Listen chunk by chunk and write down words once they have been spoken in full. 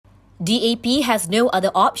DAP has no other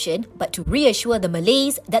option but to reassure the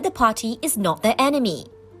Malays that the party is not their enemy.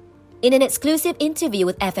 In an exclusive interview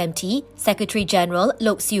with FMT, Secretary General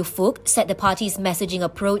Loke Siew Fook said the party's messaging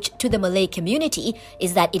approach to the Malay community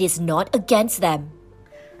is that it is not against them.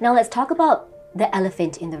 Now let's talk about the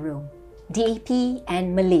elephant in the room, DAP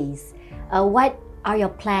and Malays. What are your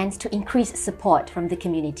plans to increase support from the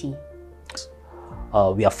community?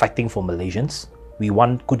 We are fighting for Malaysians. We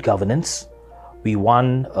want good governance. We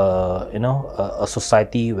want, a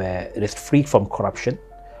society where it is free from corruption.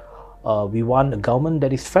 We want a government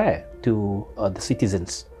that is fair to the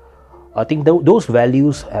citizens. I think those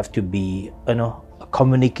values have to be,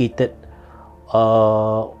 communicated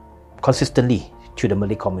consistently to the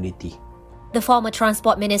Malay community. The former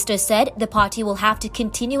Transport Minister said the party will have to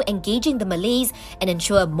continue engaging the Malays and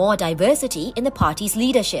ensure more diversity in the party's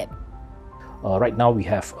leadership. Right now, we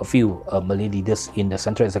have a few Malay leaders in the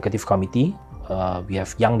Central Executive Committee. We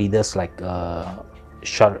have young leaders like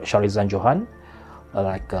Sharizan Johan,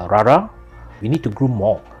 like Rara. We need to groom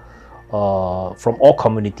more from all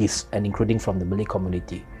communities and including from the Malay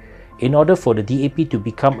community in order for the DAP to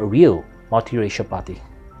become a real multiracial party.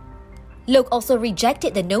 Loke also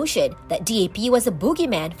rejected the notion that DAP was a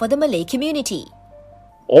boogeyman for the Malay community.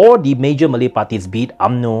 All the major Malay parties, be it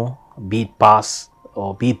UMNO, be it PAS,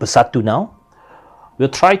 or be it Bersatu now, will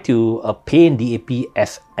try to paint DAP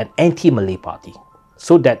as an anti-Malay party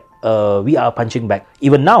so that we are punching back.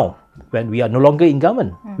 Even now, when we are no longer in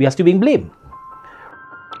government, we are still being blamed.